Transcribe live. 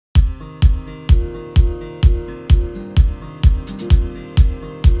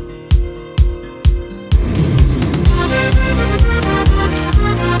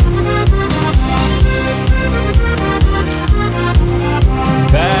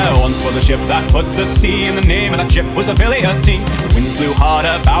ship that put to sea, and the name of that ship was the Billiardine. The winds blew hard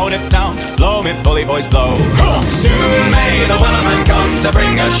about it down, blow me bully boys blow. Soon may the Wellerman come to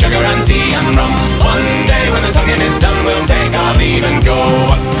bring us sugar and tea and rum. One day when the tonguing is done, we'll take our leave and go.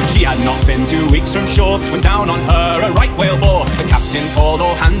 She had not been 2 weeks from shore when down on her a right whale bore. The captain called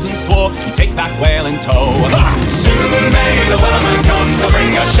all hands and swore he'd take that whale in tow. Soon may the Wellerman come to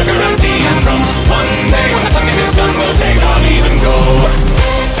bring us sugar and tea and rum. One day when the tonguing is done, we'll take our leave and go.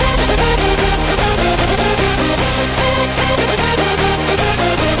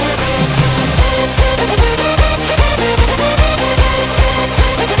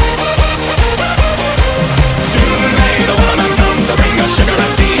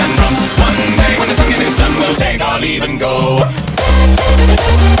 Take our leave and go.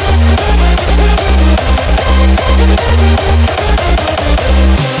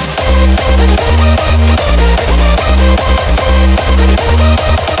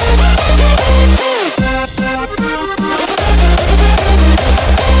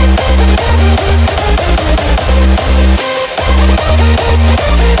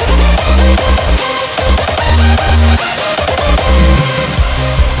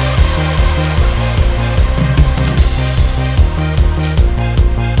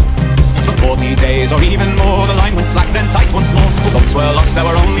 Or even more, the line went slack then tight once more. The boats were lost, there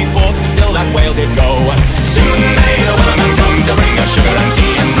were only 4, still that whale did go. Soon may the Wellerman come to bring us sugar and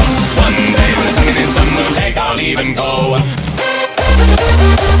tea and rum. One day when the tonguing is done, we'll take our leave and go.